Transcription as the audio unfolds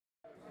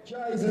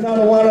Jay's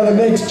another one of the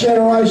next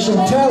generation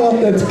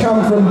talent that's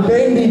come from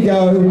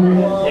Bendigo.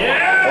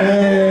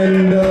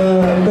 And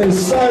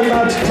there's so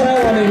much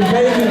talent in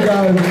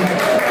Bendigo.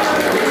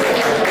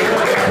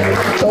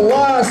 The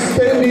last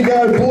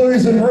Bendigo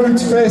Blues and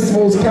Roots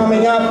Festival's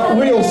coming up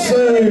real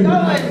soon.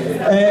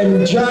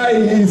 And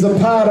Jay is a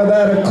part of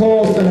that, of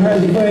course, and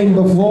has been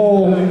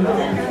before.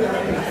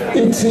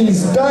 It's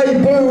his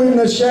debut in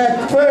the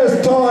Shack,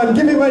 first time.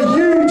 Give him a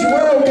huge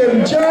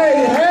welcome,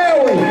 Jay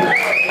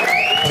Howie.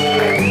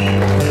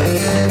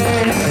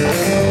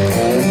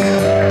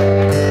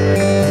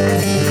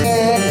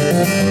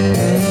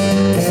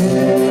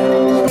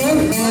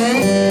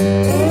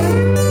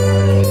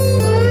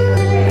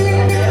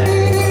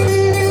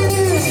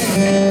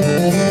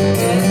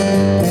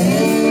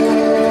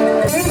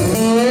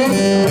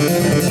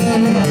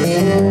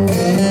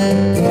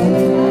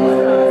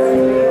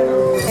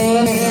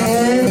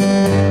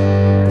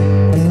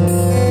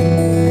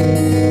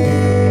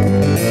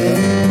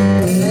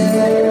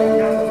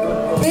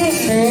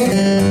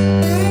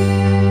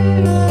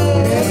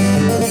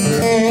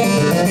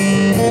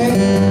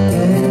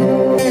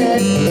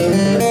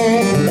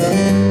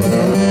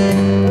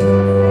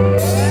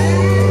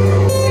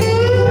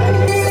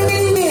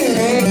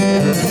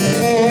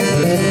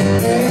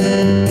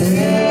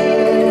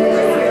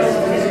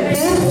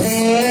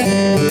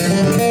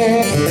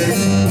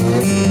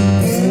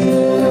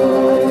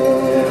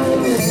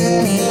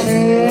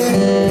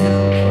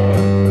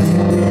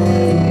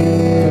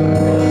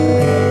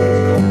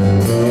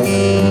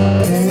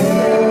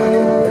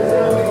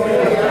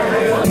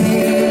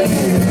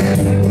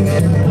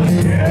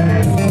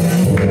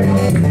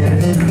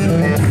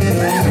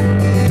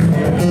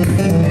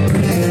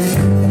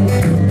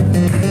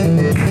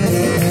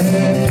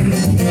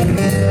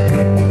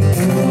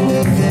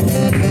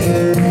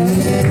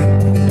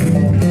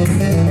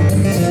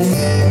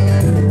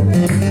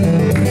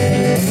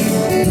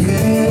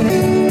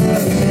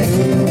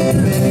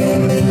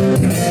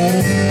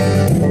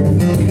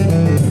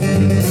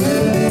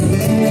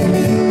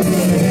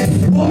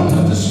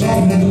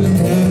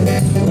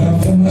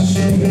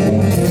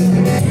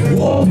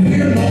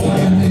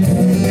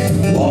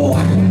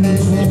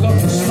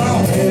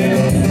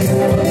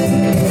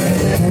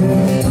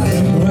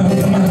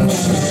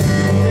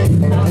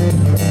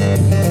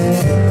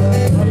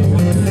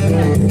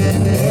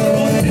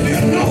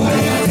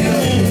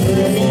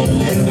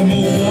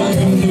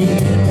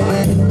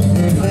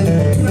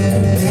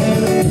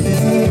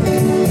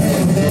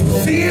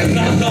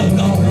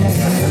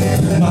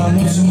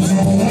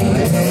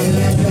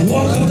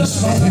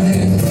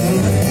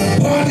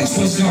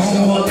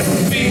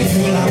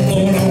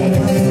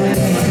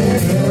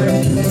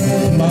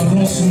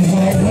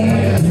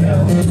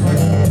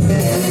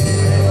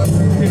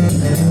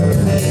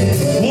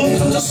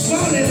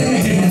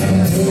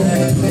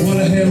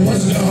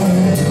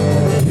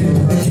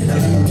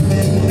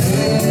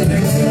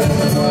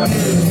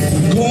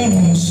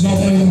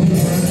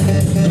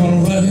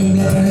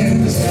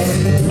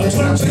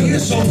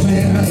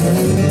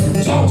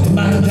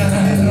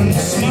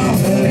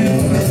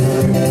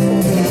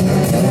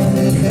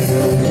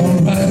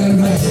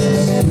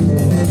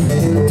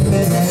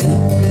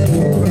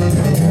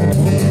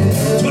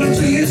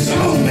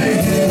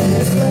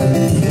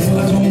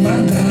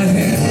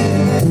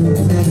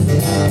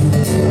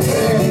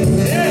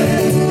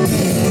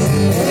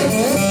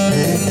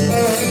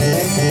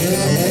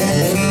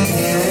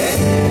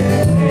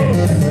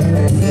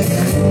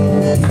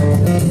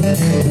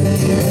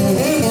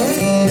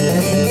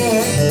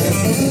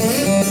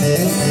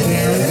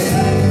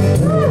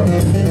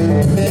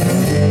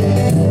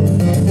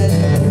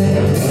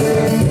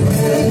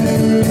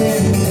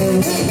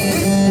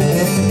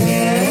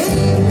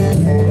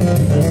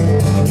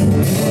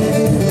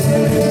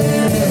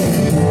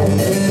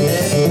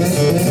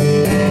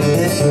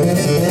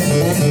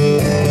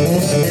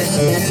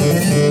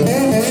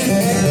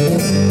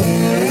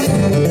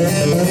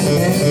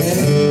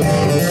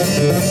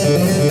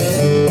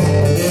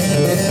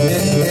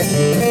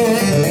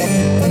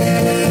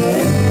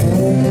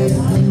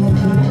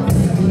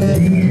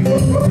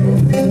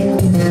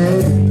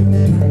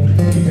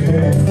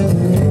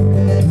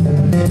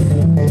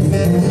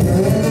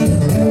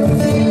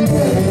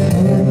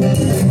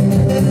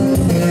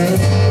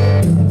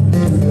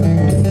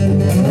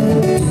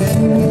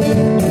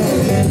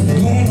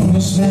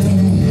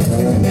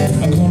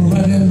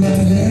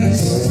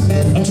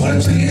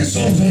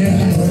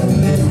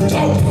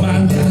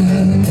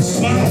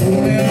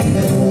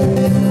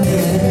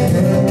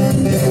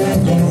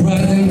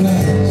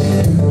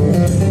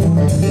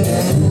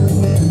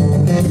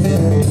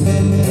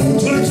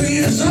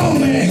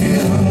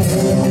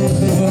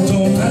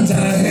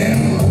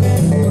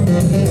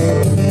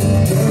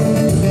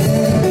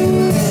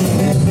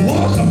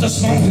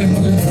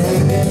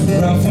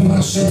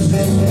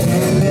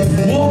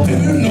 Oh,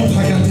 baby, you know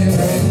I got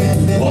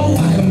that. Oh,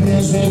 I am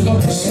blues, woke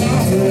up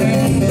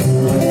smiling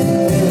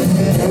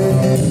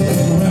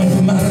around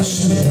for my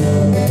shoes.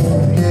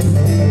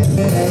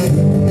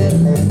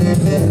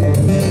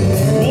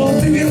 Oh,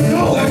 baby, you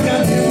know I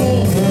got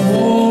that.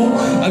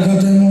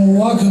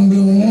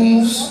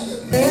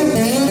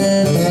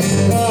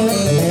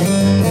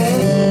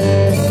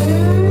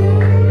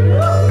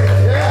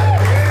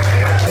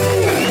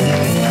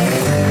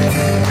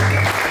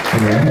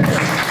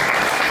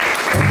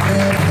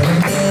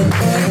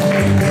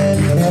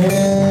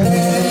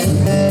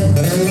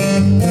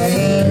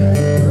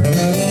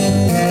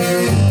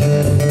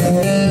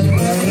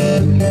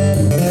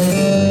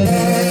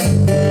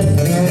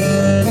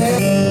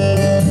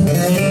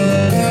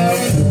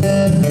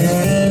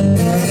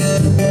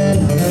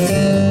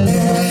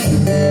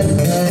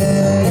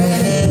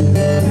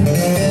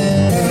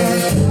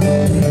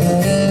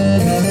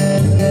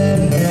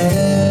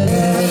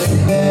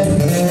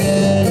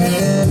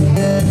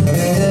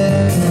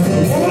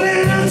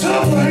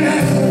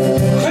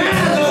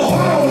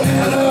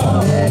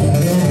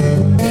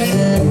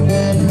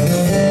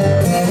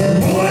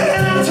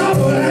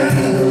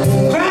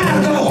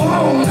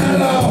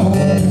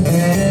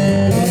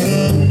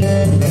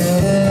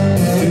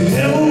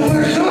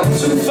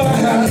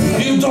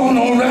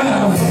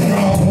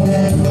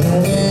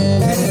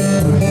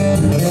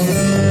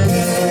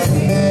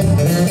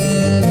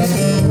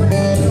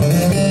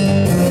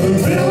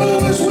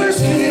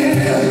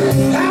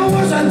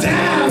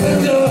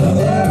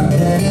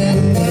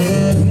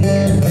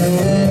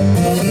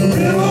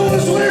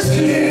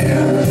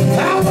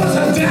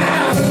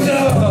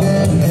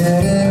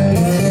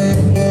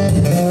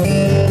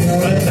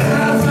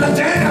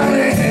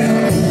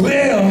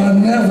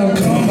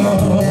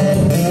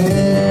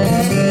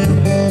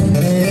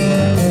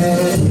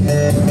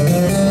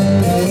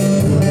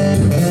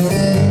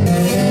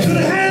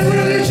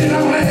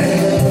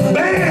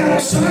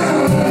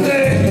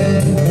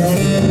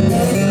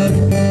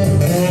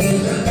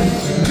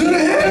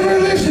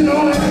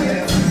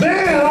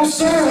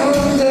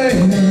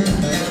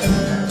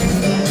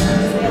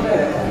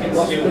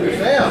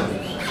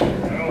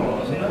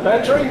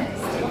 Battery?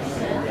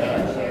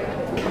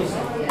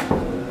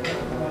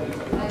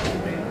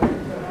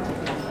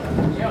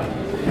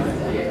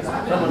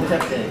 Someone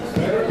tap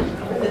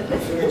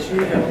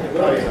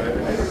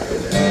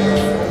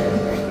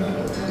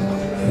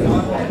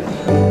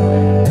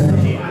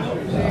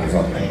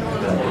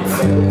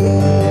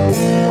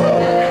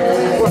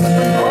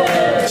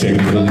Check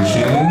the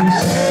machines.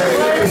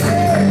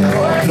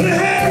 Could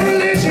have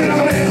religion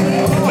on it,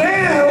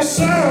 well,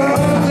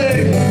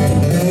 someday.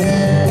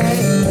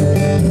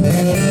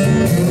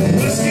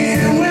 Whiskey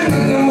and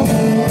women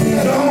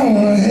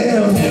don't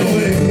help you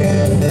with.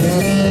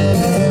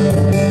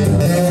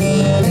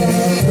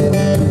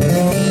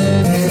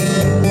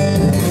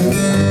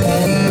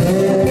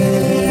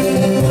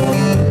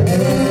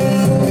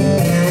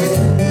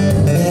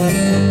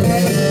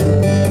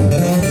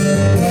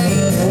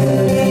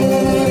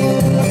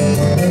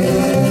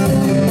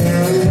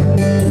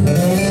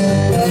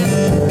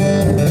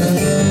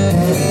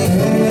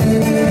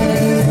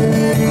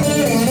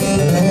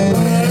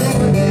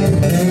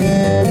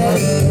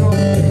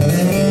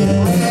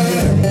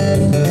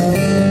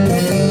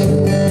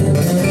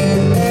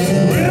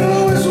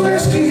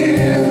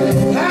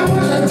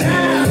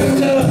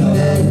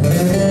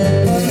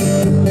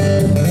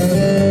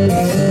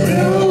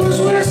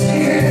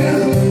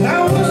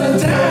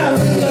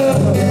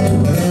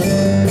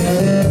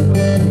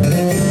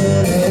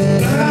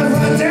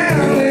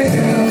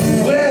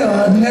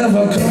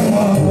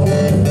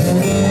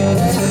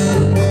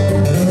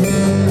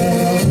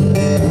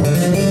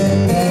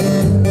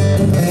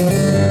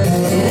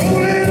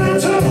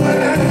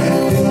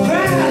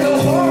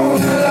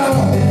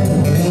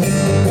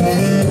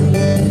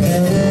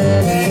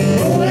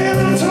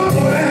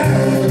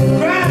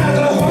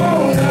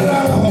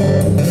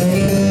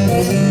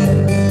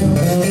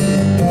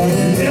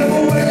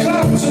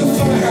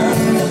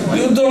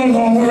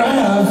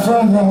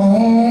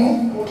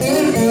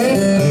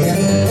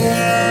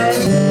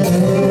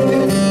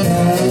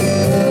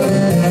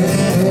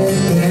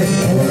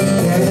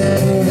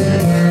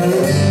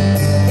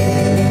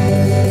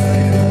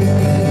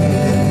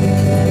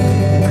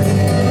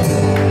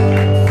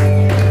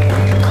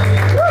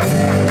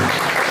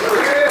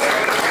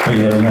 Thank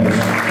you very much.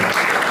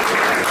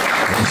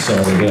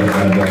 Sorry, yeah,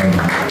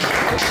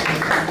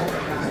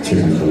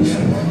 technical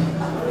issue.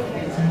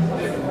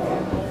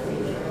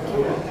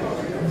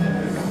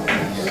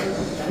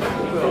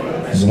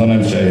 So my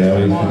name's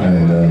Howie,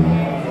 and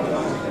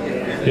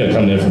yeah, I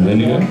come down from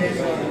Bendigo.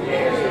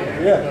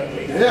 Yeah.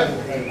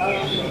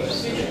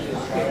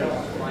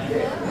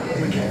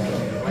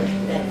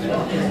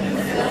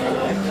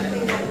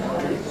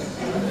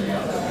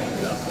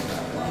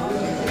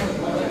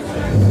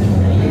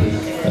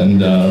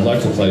 And I'd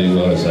like to play you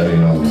guys a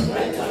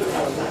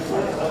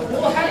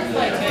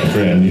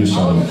brand new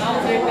song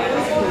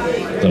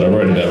that I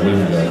wrote about a week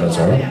ago, if that's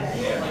alright.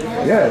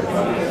 Yeah.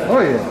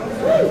 Oh, yeah.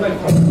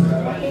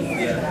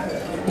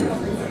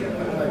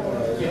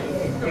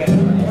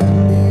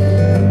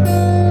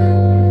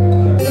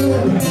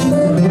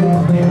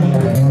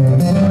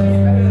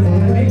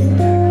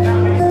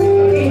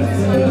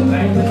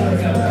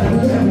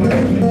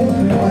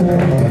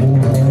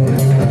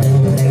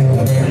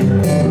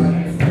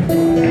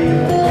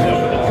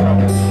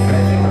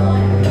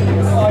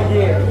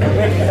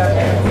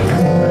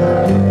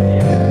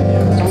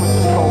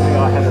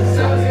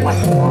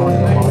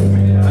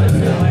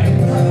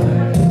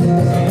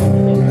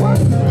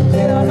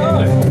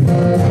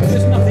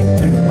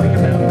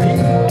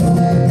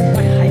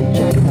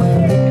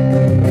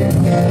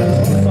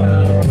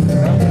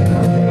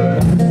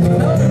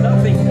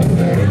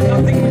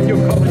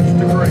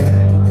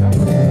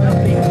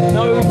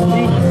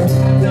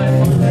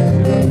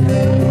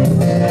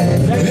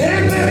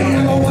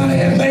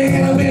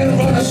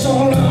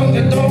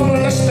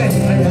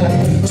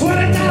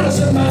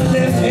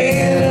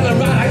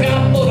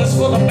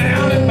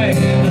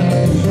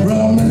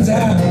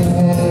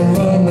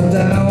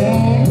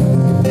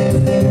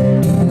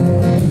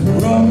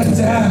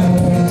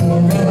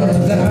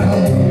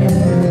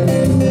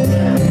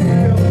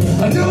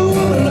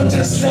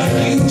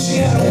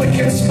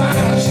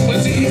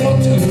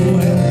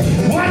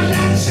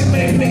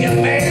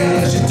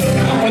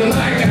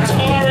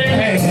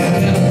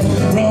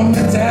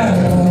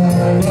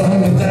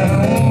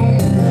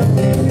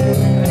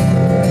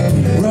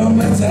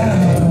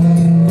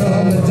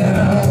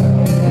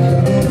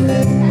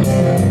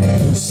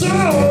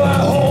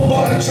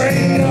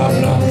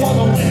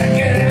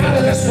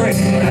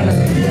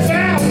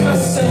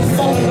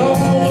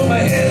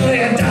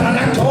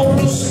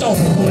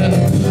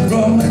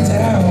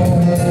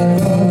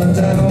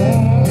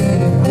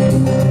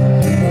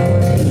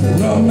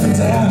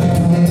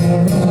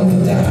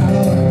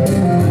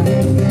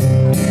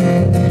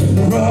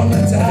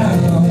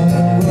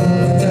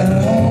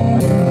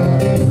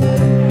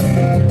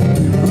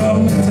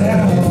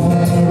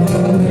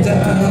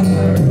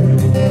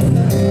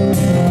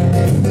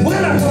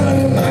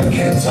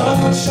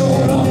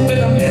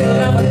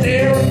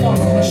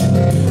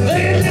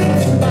 Laying down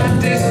for my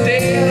this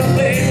day, and I'm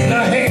laying a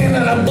hand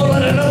and I'm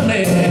pulling it up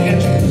there.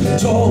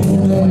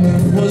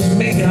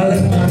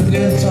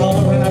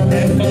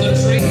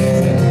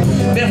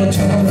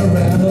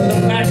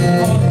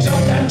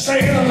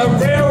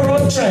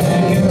 track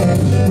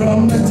and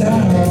run me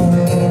down,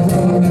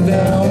 run me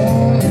down,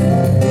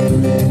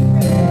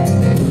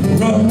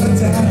 run me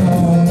down,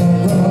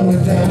 run me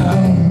down.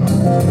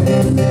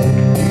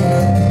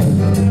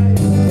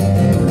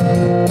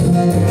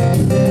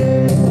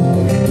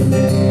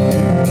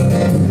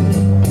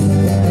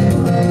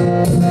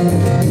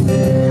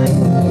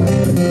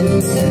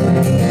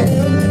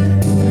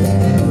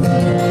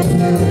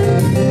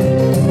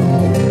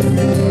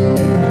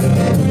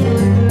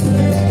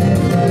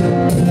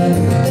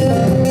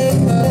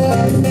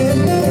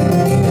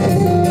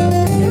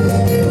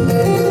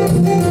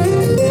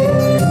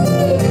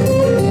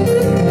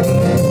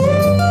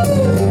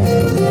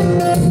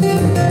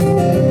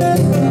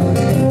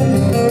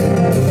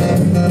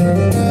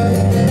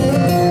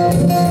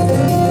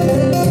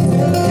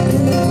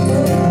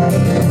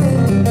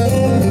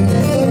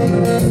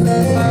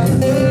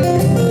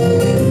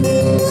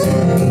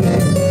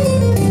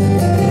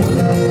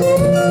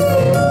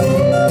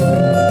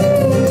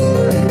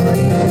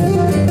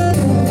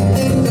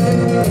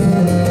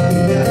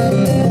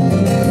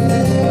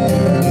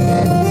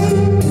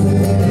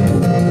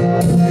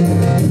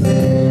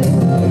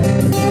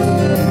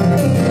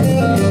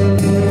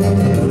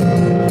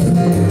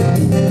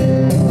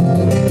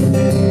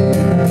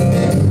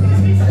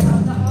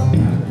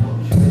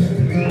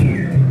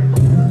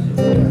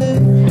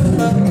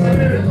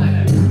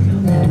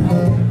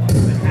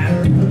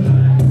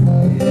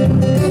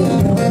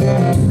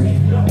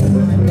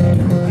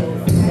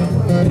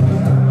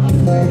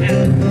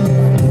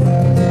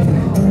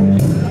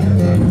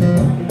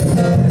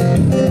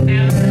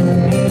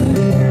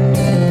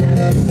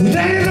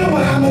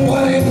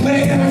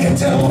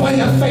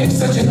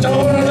 That you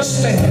don't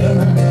understand.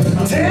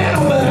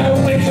 Tell me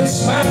we can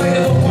smile.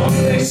 You're the one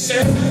they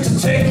sent to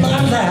take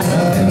my life.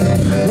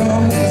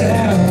 Run me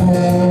down,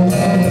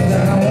 run me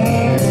down,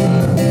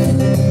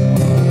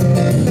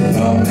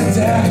 run me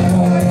down,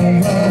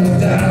 run me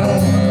down,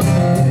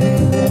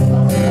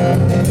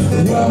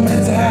 run me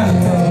down,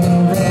 run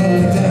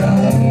me down,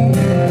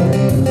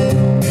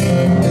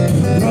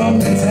 run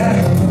me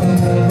down,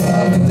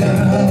 run me down.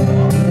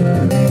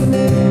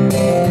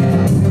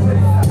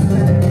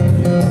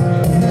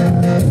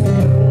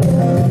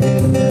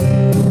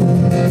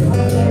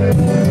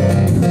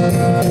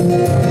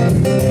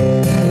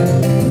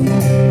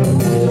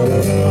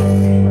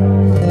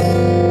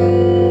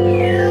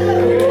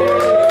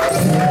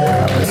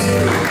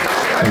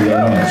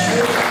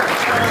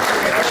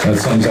 That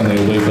song's only a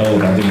week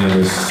old. I think there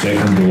was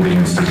second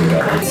audience to do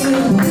that.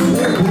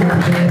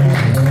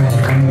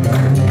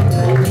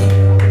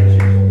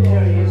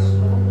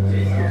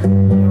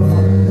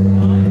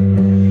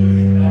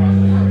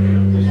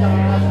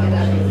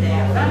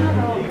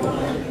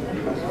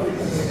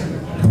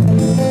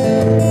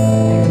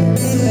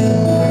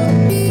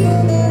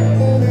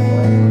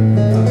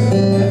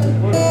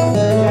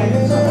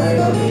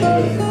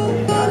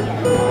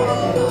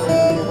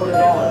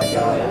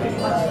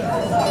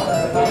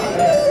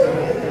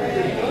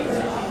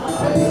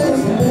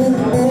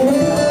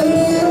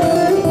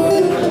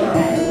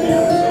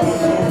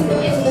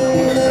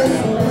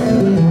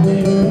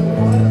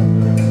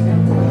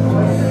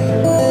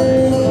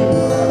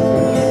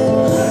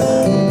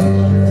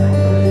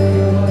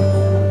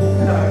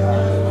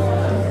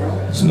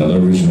 Another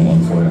original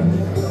one for you.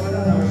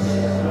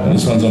 And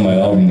this one's on my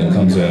album that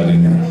comes out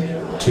in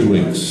 2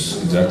 weeks,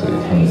 exactly,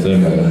 on the 3rd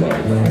of November.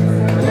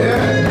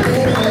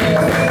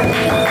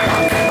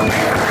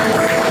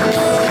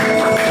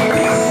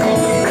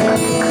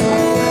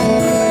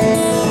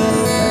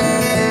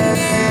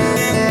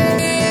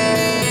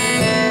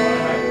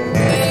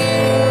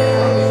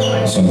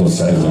 A song called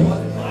Sailing.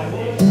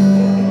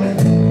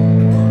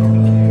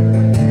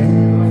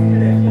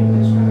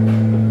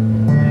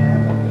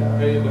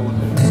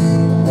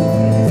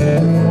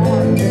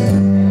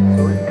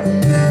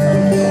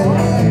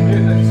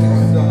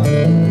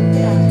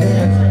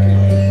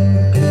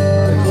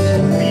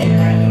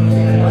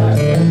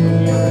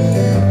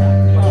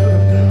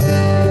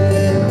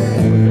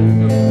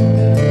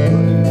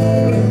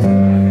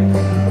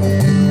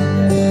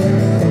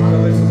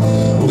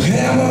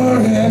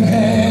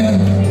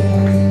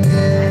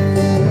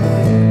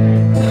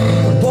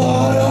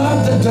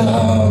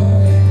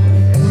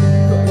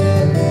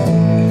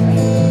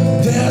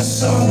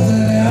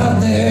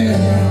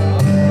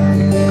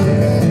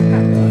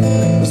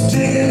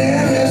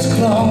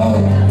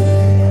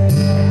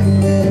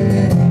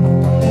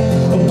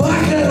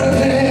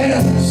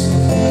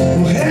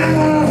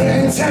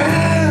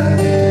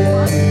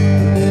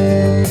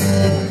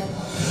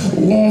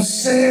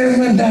 Save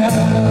me now.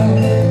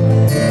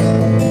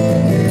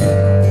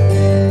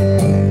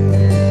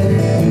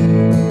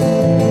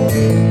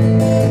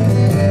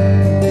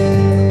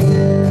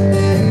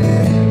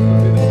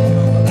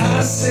 I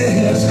see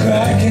it's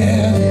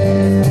cracking.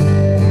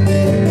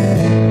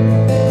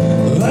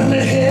 Let me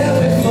hear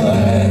it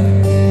fly.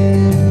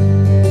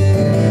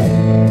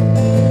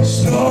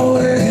 Snow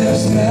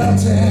is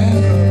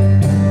melting.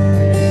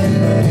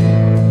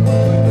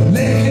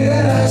 Naked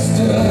I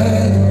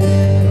stood.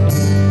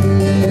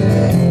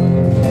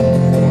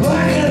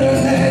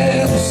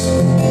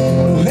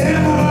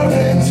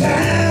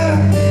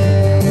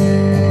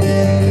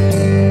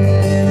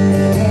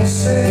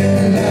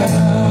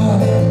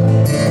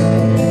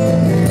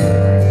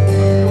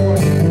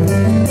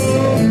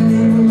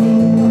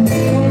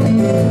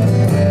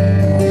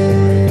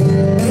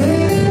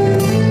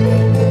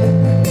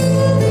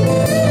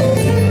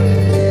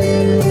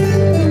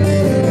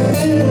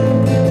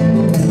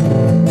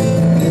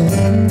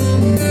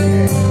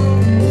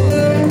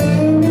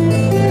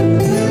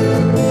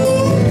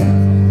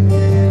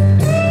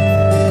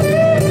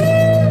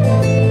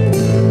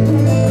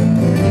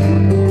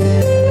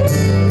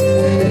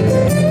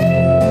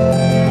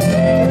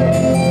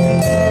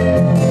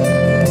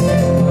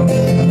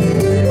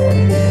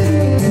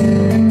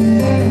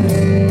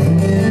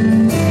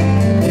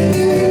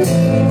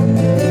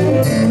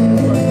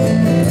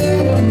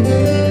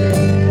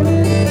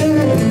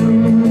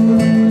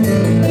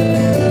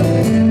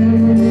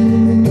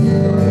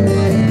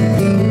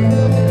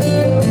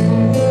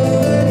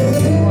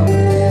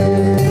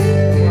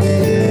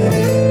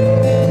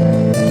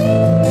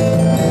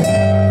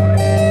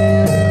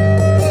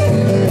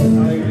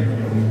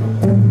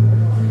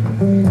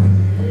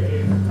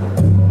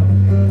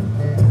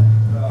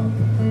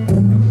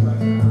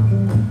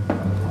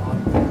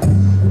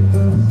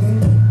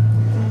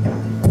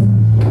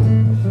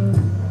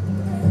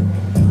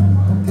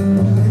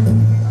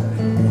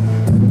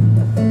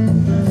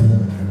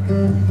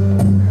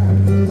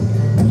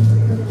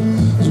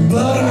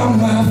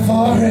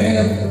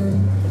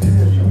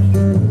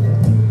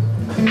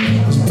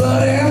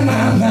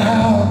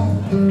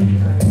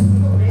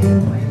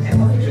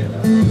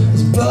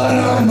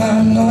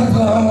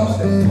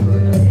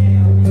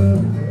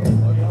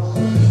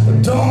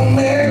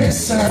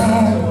 this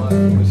sound.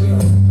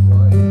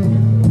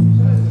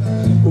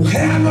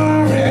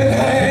 Hammer in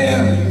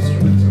hand,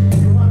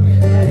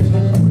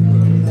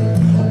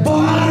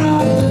 bought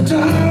up the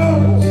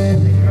dough.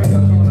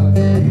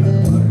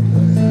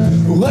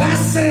 I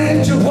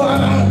said you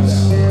once,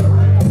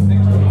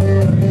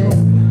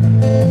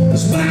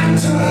 it's my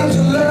turn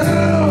to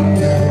learn.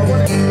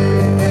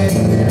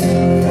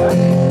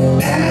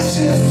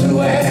 Ashes to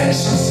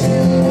ashes,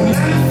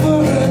 night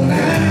for a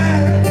night.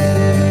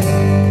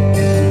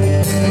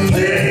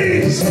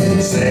 Please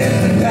set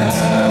me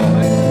down.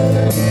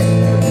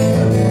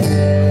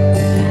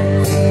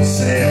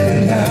 Set me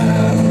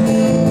down.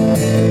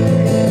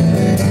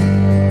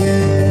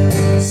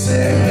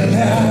 Set me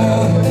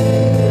down.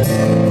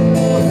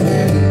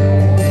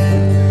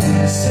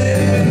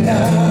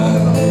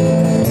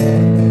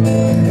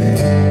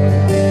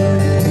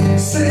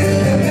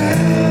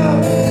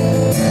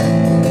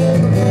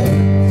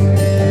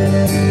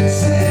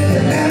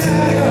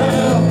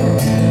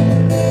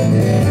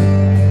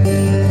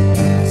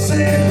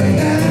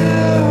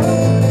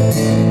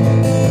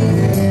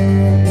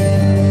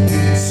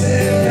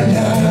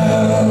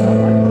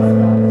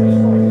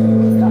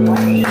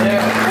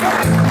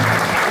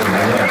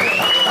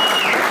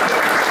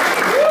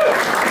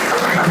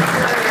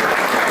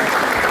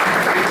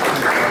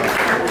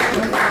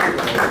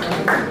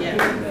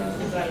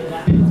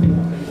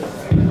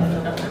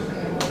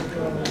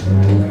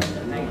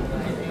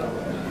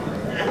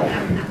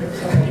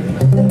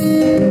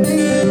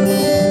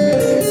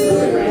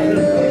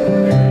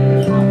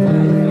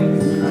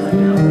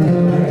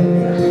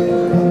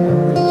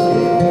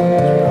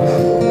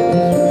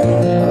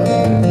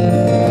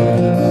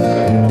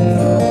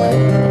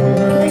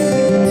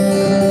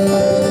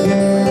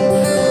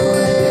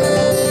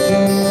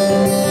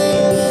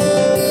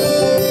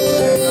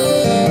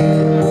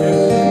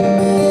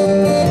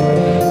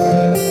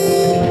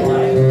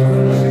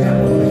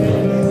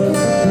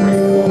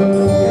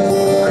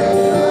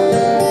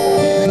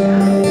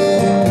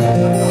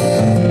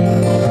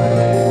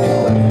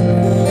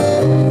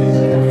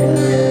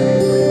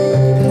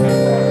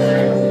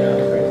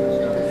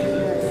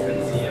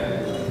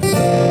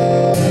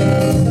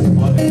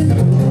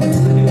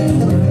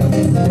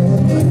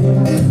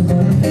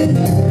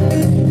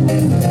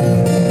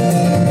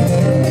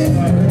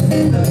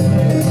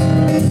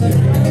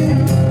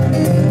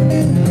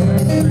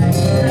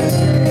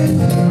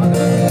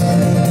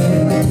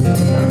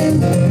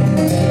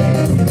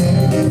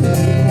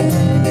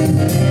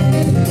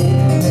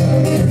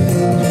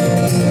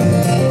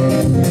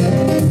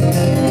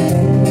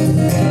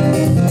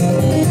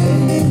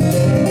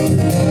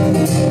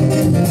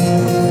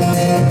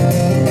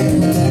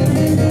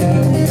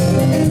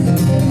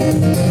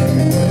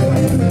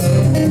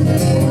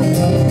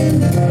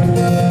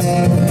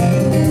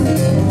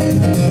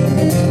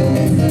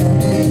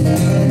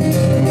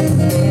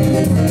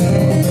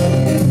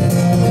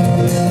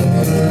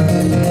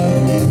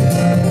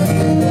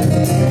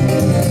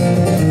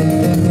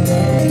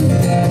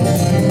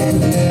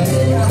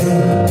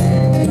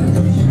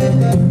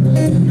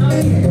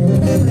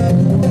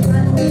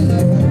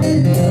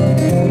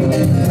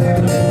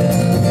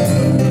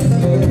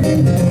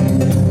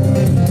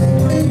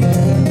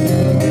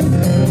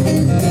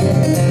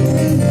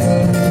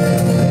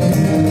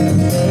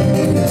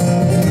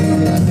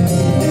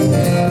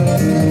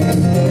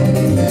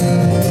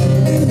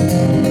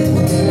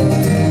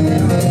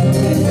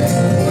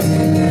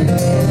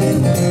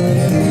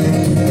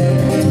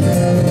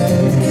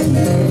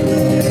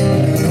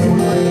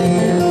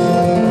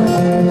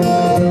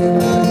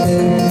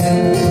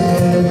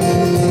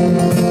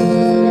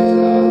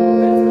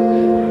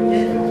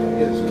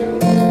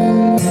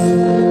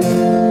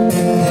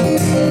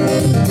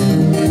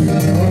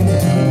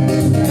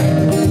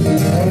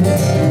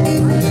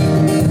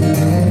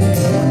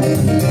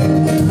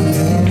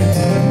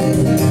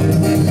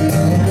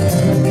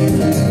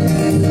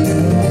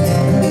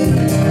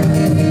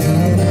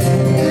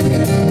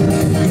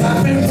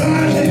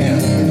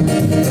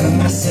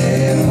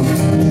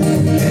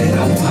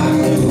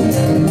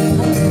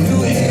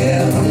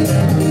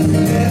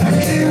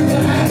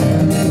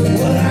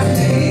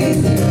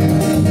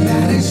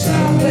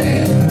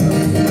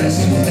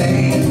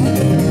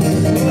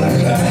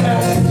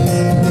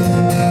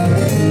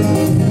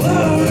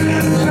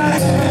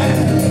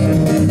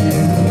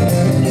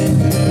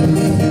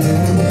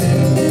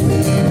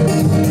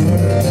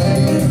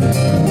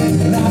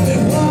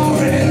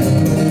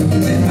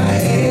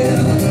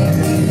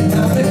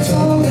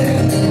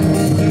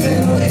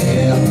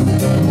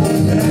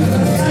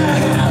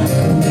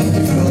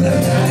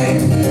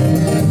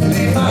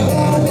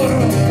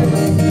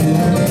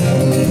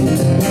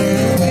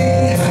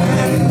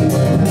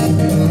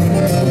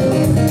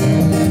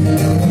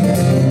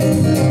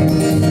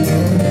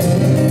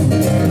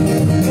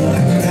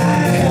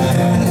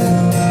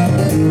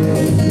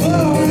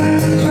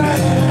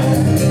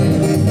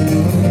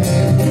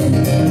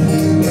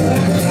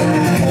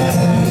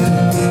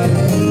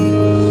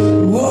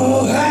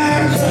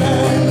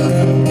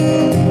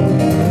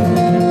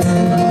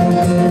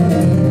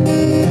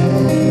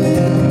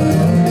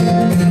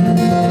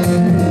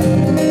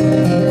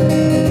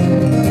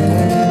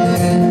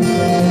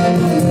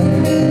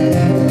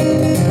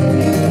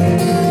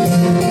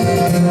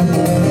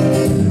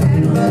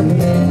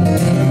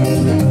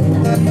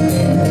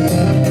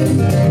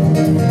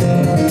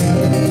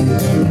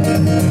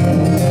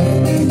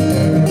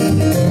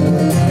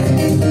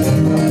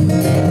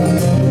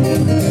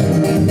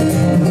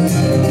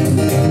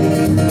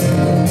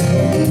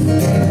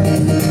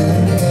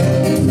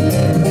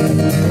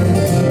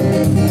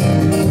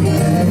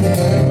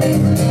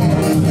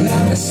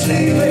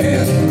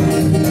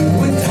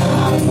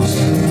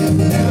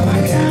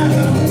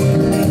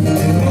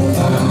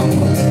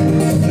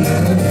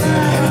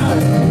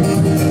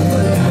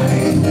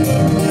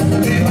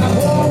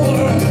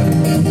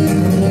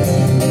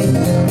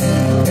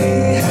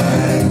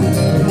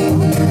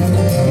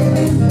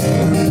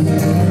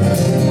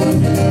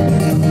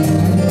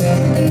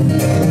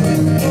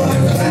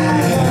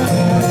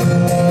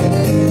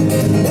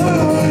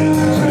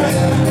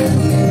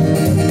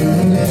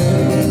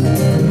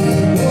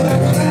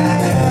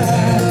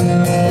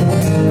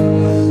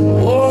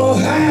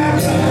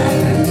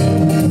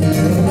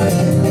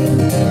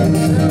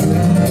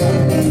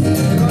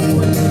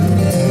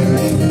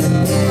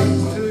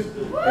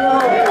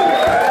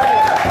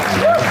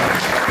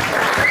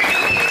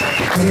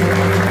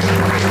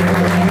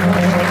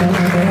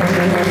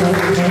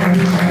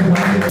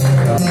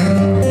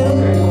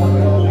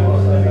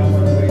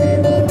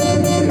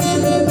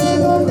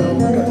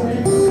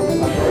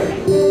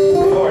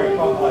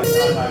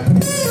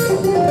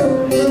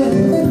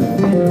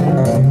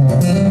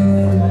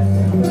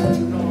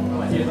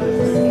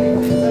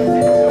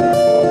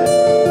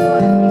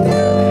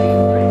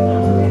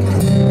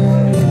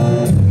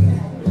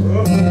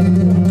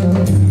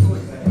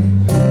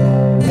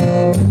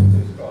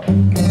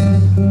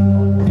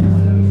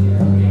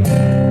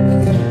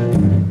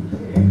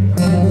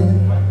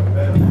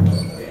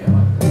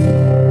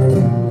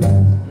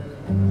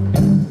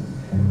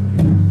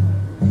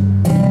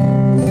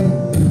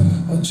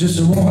 Just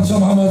a woman to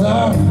my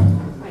mother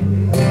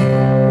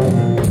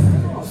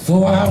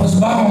before I was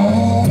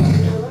born.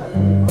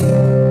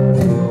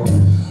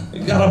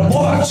 You got a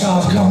boy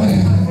child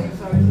coming,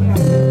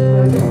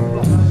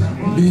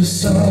 be a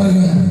son.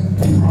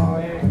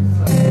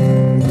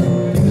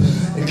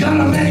 You got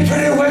a many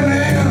pretty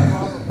women,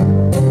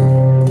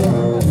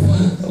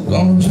 I'm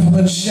gonna jump in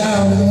the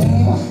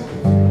shower.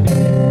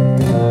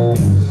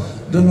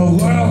 Then the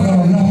world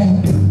gonna know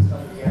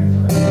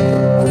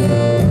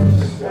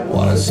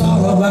what it's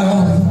all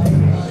about.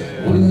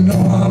 Well, you know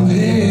I'm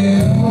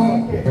here.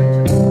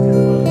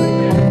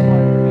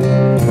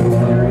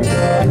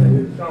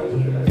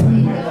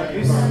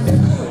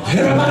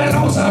 Everybody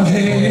knows I'm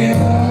here.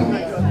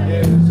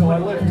 So I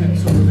left it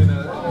sort of in a...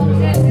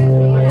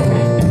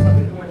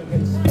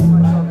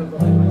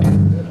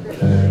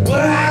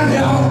 Well, I'm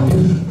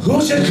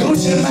your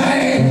hoochie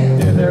man.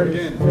 Yeah, there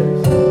again.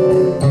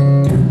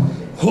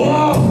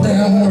 Oh,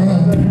 damn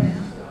world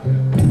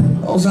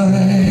knows I am.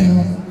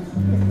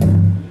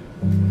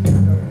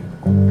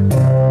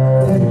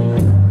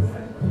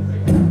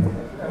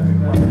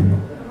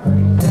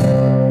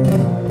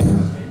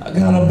 I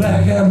got a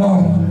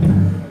backbone,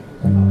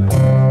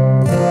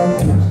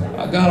 I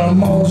got a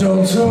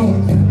mojo too,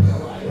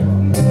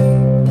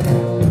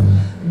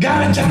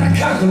 got a Johnny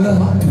Cockler,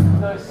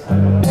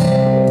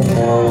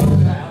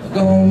 I'm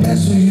gonna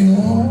mess with you,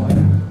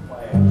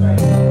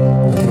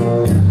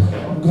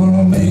 I'm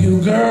gonna make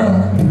you girl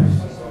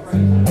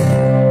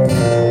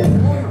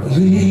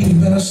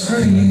leave in a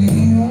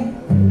scream,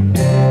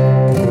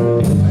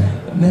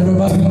 and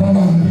everybody gonna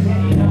know.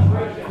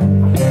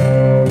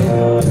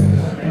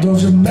 Don't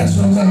you mess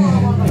with me,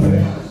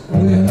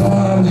 well, you know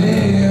I'm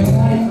here.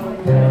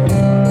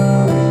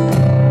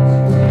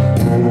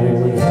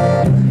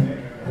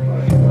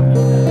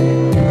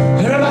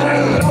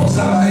 Everybody knows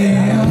I'm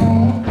here.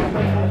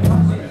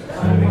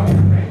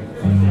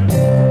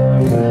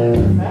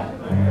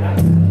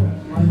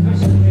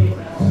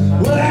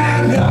 Well,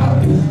 I'm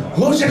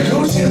your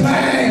hoochie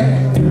man.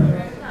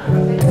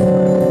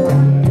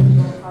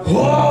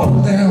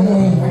 Oh, damn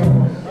world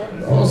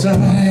knows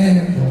I'm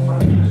here.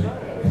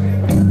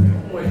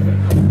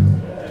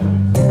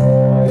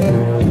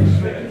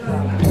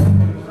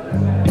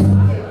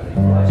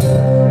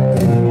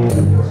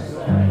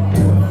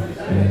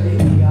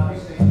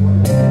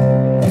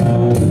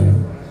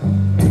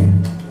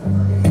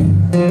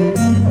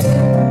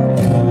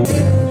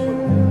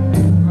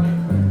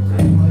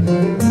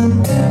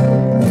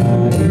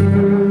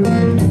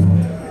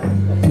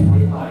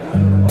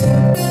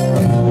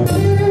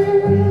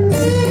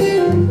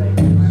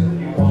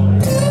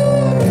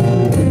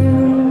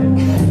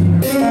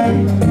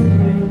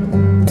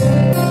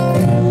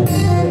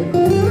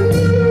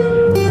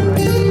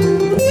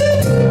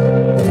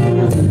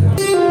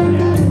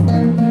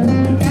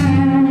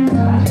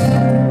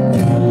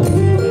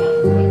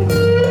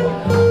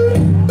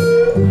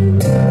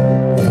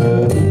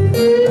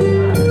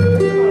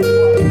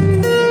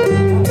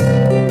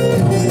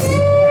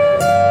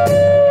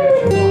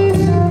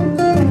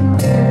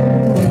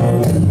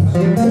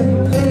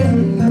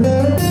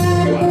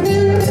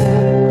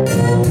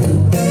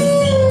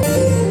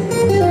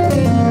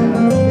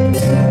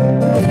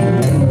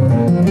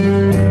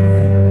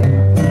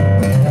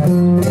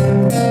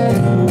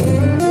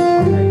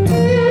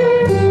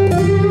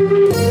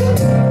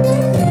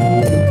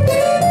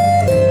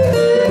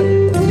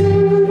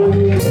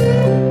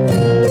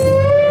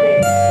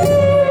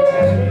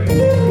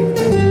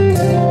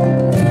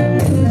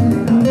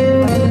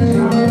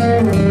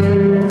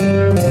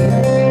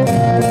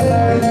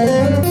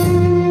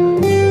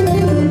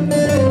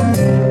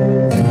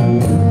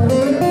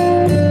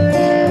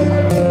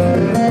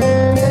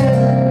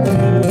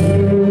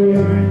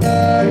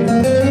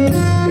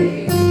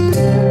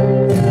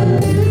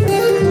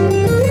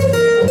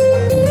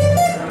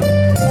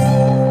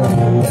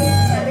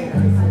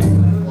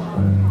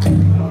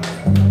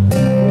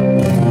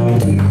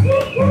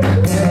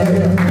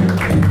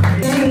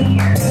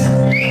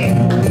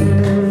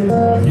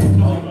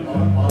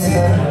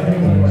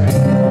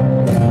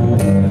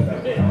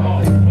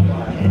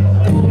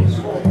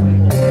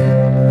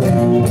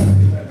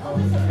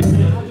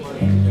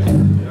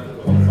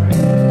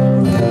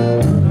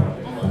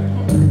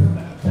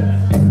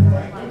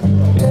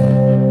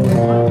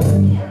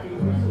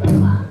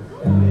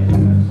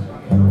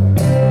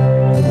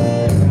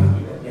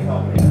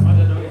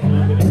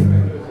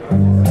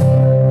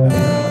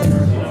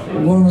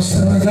 Wanna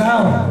settle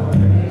down,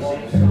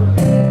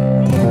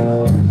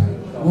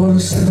 wanna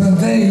settle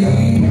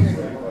day,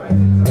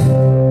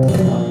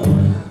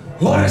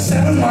 wanna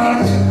settle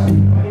months,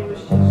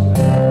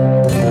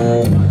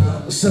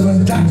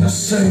 7 doctors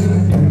say.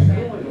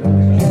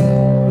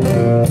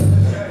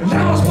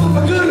 Now it's one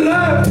for good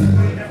luck,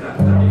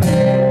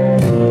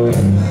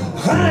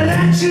 honey,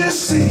 that you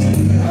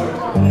see.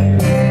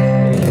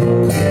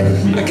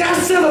 I got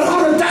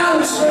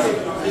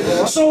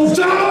 $700, so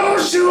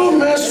don't you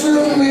mess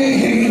with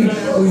me.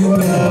 Oh, you know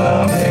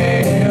I'm here.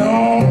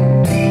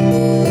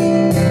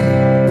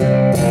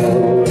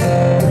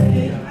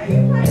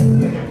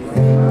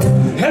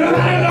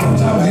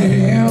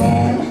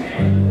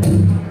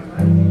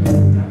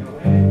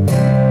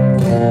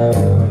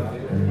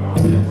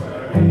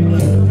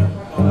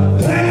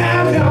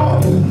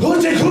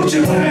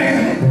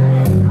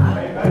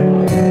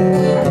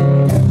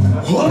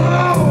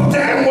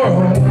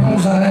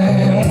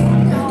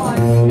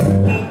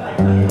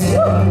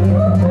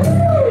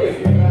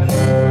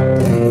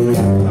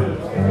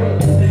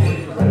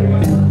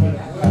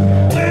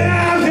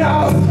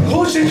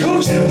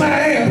 you,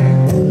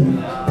 man.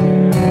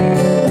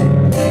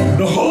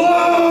 The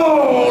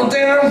whole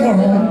damn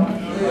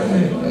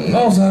world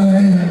knows I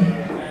am.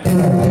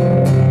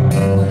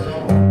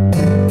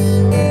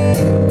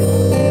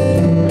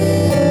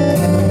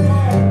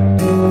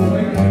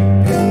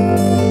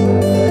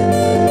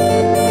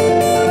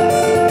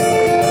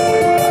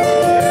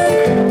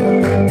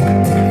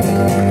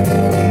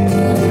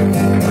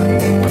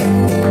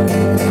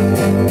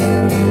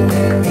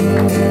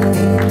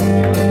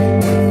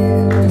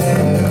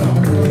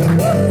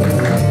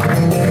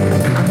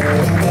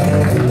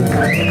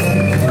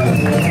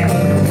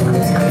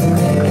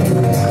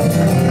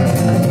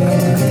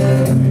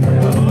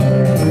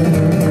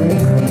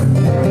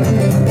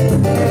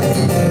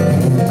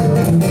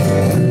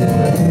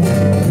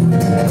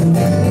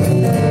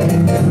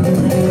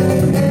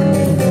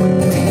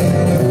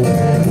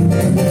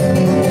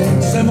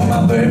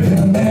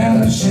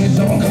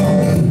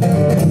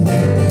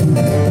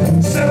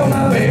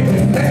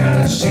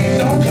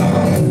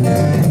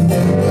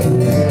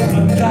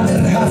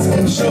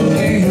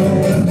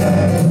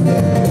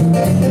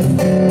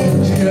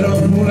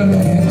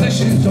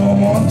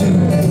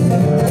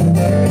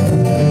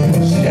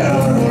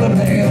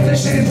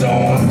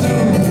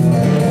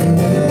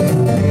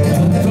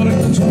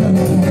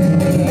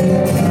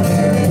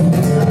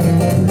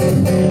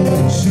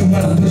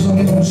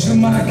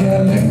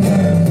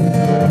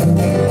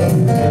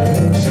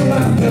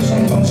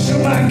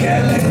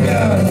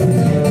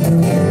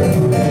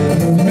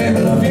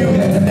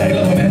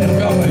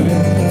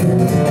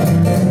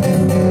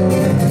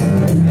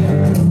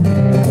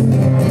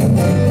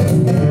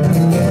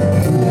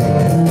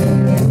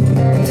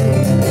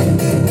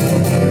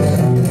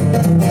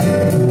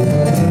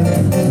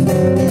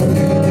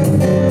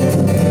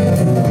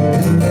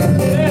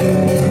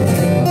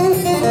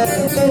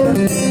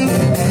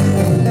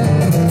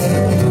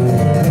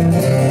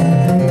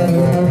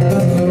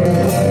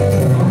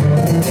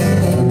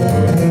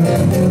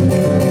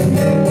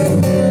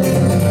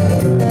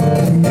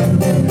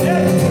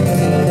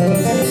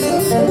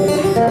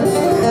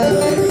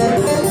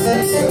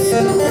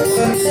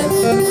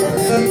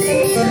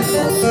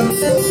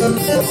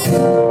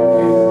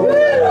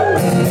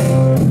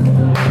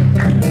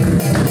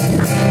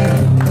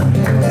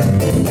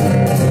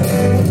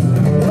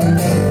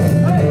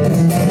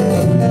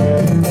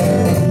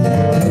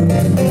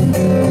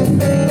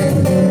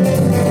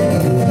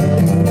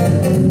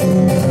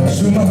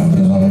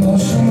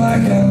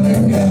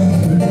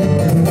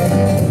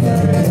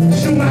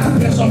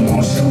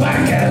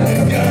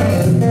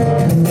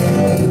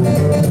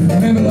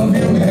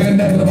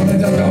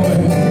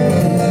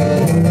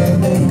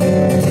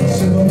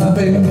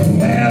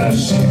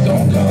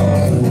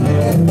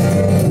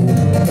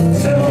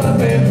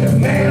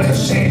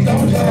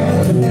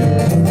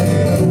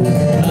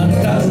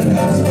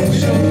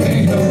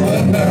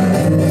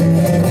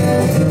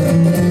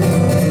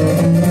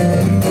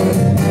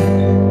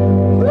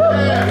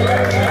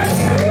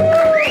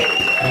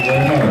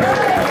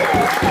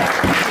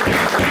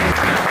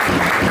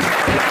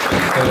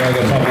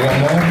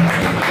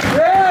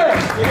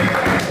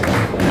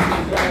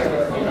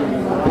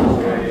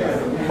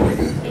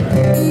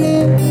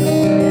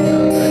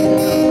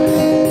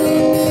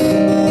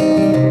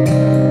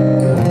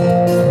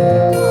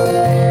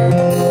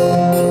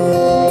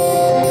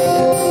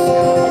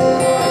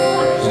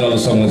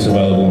 Song that's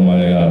available on my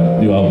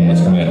new album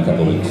that's coming out in a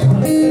couple of weeks.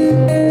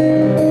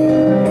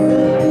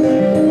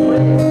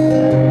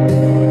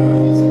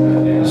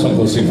 A song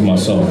called Sing for My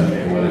Soul. Like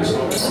a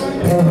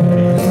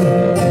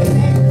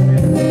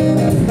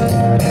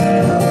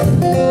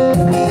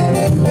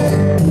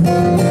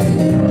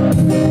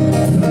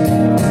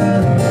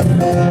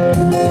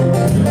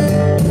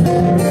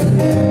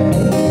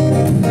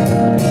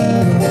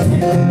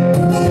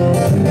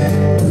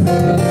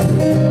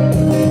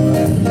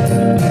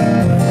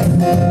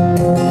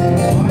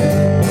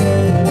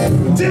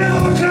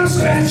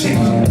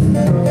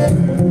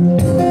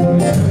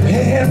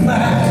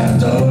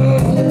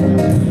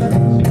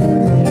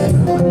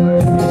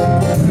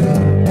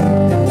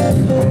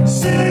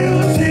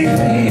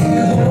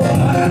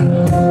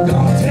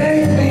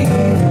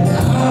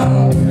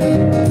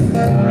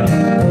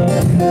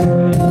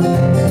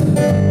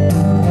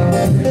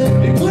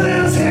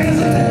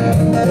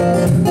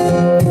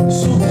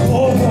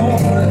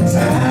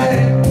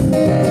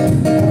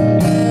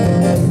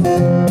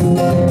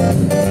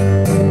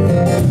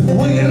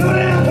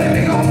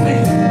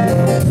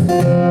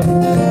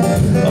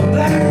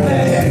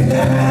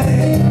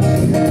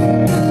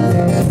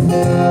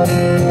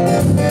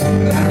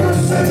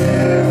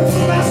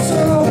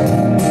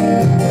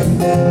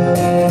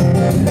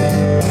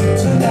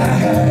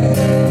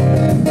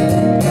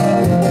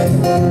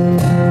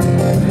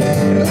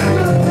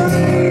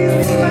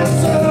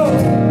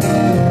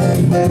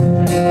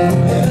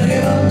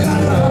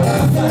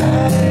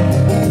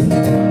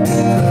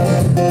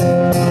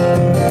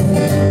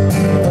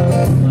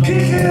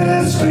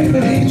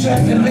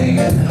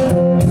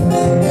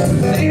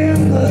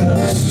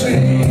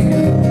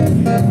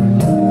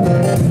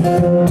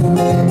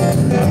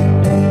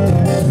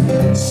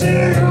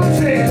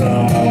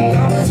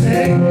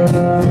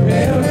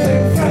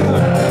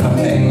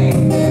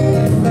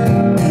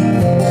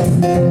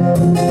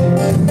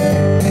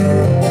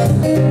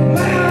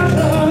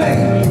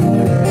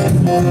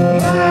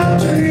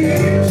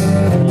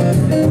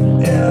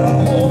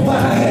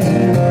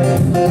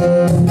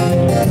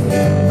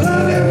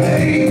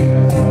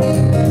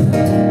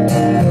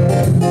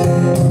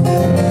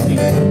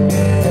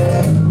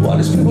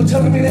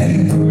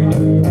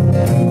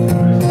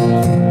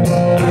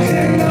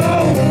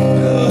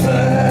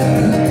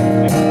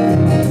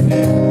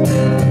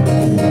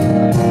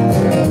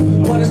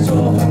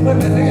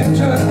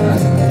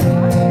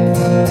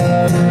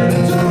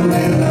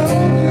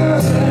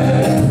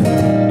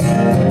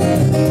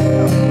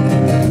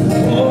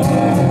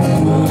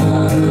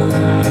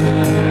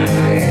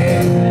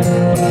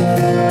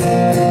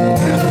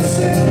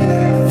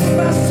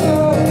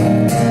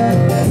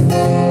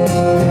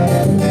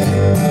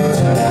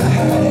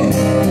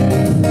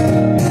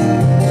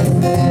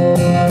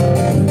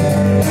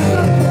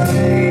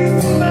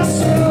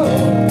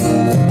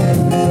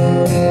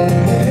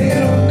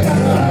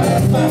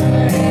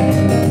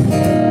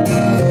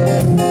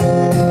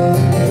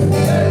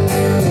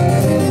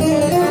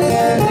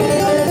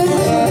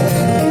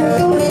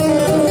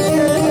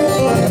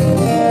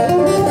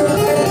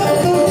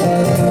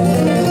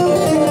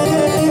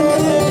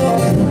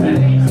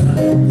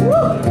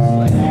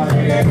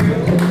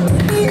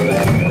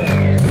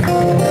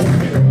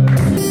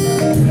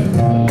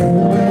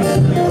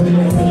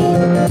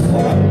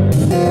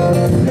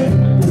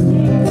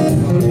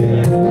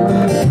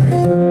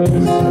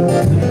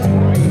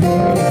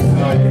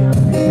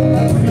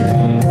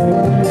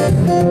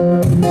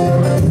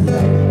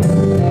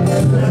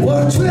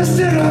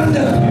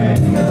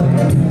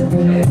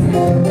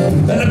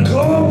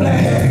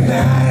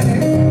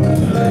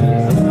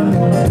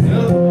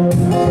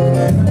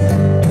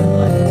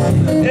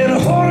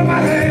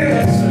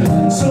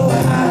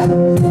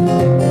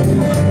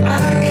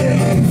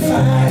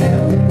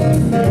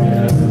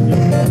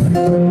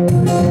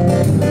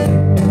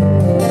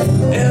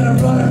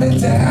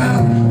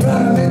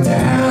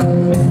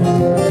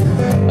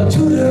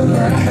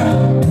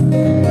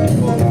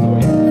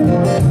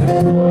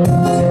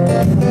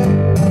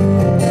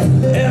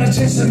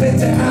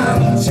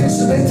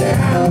eventually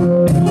down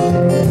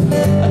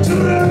to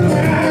the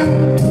ground.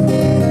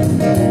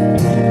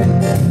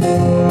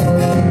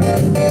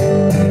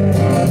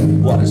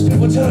 What is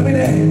people telling me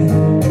that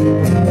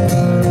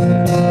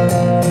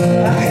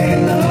I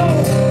ain't no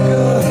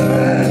good?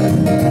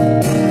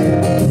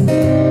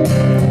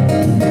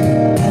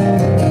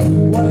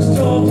 What is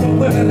told from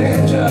women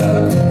and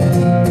judge?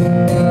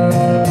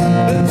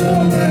 They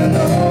told me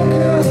no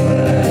good.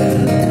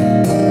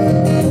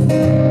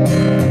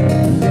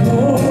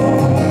 Oh,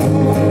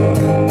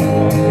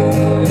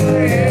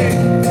 yeah.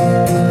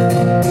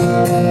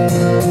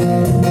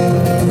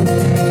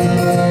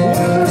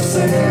 What I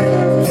say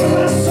to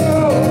my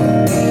soul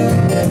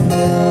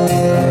tonight.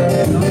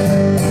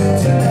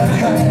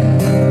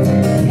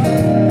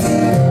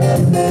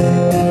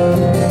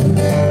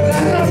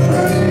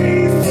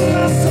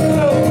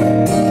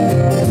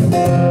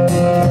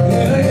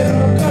 Yeah,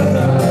 I'll do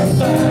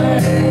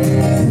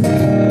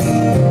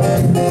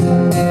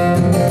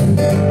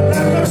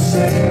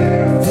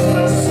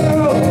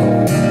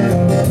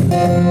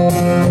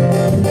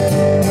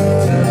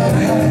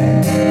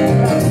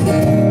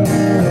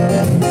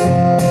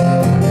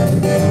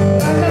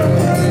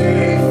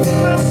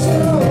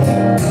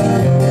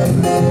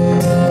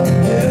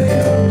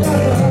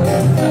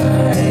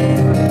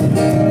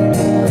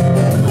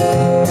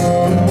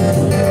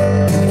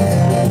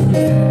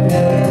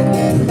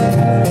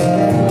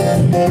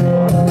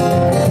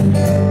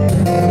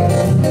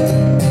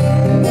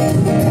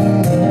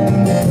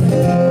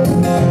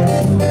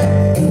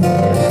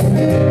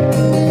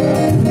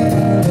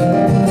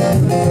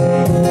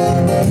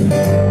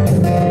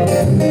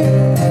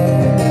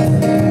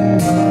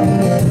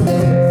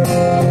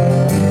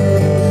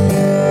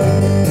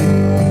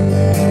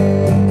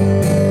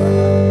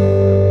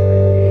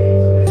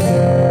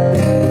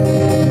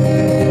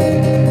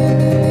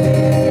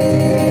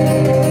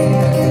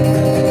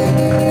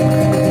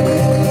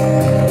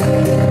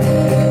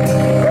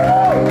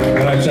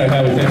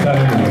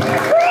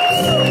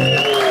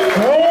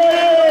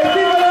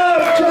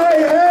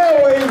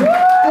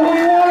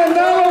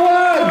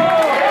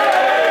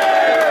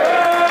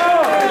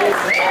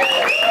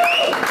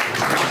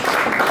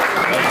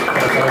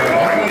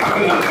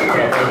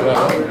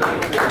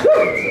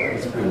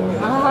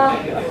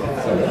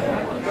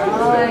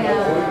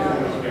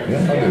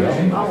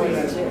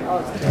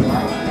that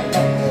one.